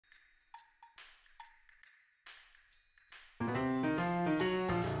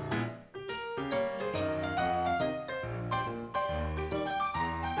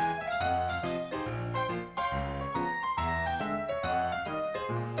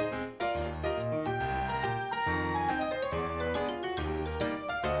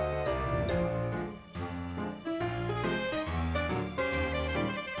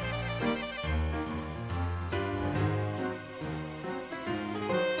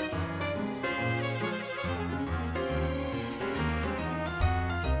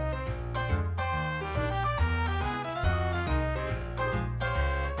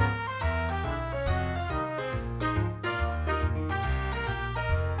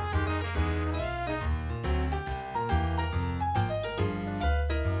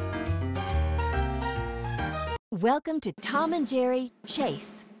Welcome to Tom and Jerry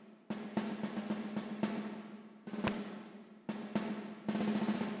Chase.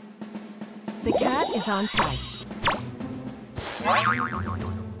 The cat is on site.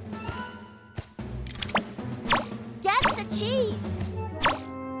 Get the cheese!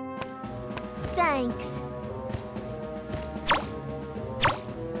 Thanks.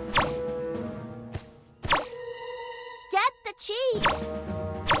 Get the cheese!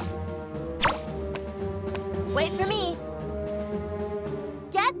 Wait for me.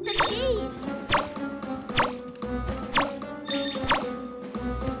 Get the cheese!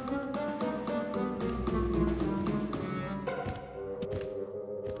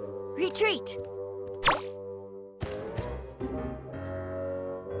 Retreat!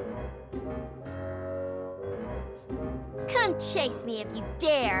 Come chase me if you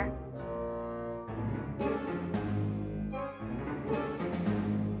dare!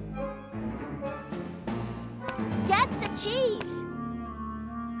 Get the cheese!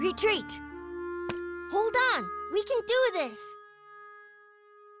 Retreat! Hold on! We can do this!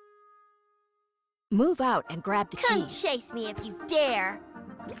 Move out and grab the Come cheese. chase me if you dare!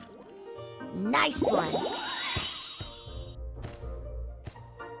 Nice one!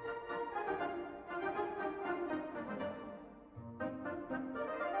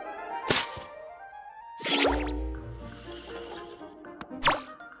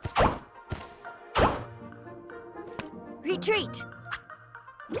 Retreat!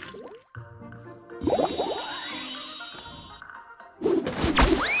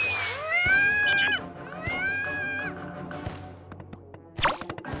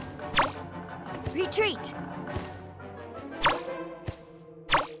 Retreat!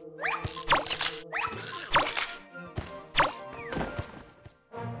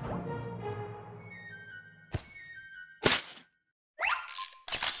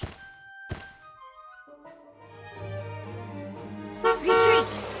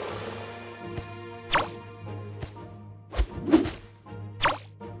 Retreat!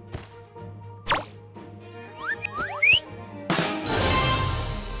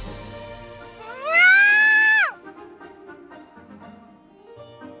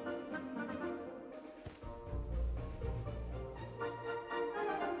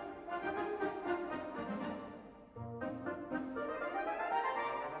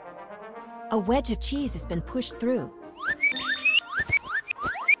 A wedge of cheese has been pushed through.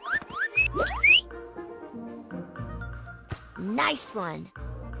 Nice one!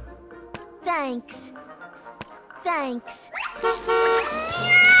 Thanks! Thanks!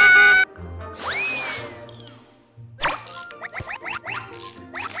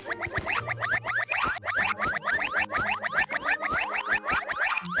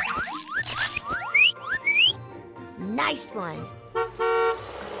 Nice one!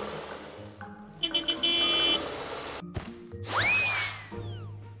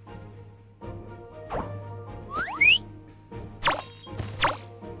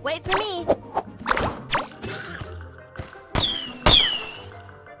 Wait for me!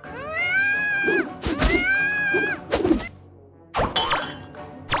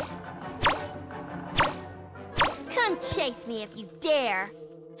 Come chase me if you dare!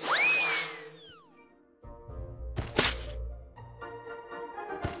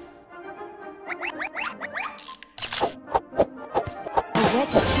 A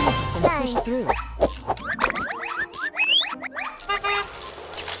wedge of cheese has been pushed Thanks. through.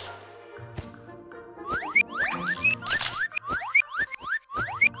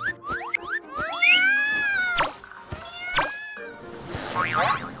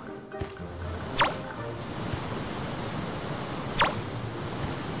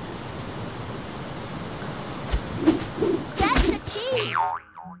 Get the cheese!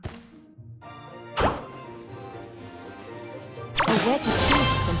 A wedge of cheese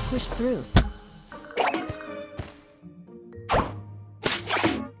has been pushed through.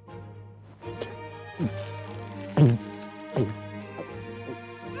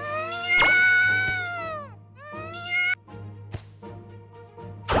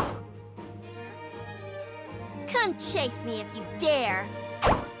 Come chase me if you dare!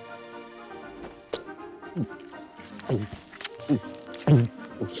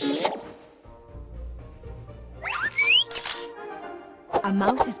 A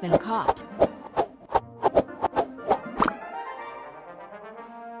mouse has been caught.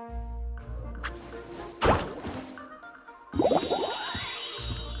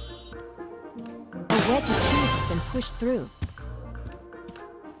 A wedge of cheese has been pushed through.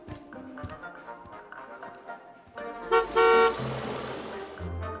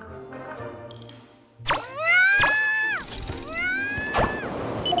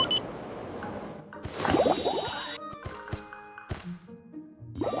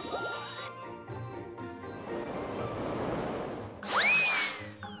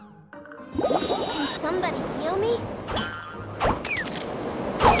 somebody heal me?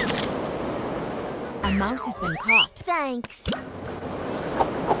 A mouse has been caught. Thanks.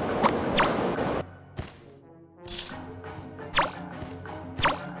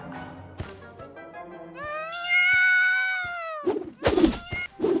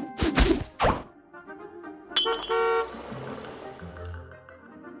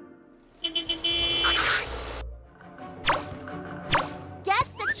 Get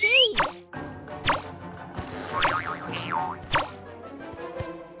the cheese!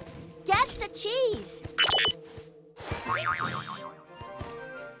 Get the cheese!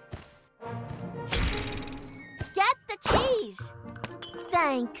 Get the cheese!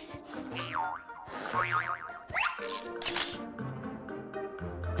 Thanks.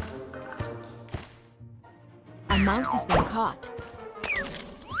 A mouse has been caught.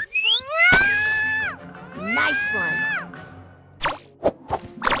 Nice one.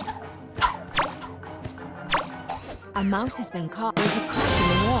 A mouse has been caught. There's a crack in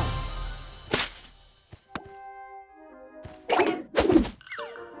the wall.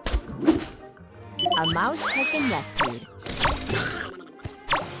 A mouse has been rescued.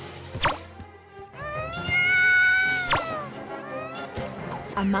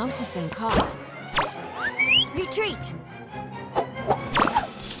 A mouse has been caught. Retreat!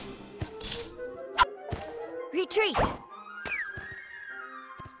 Retreat!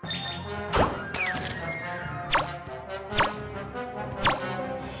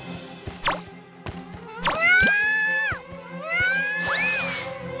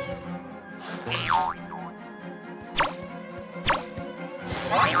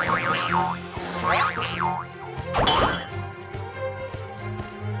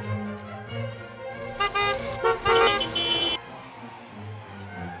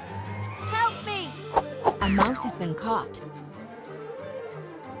 Help me! A mouse has been caught.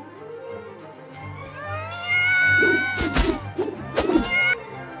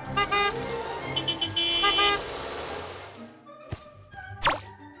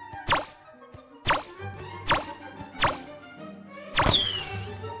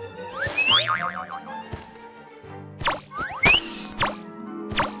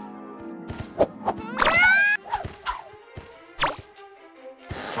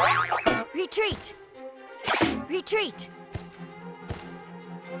 Retreat! Retreat!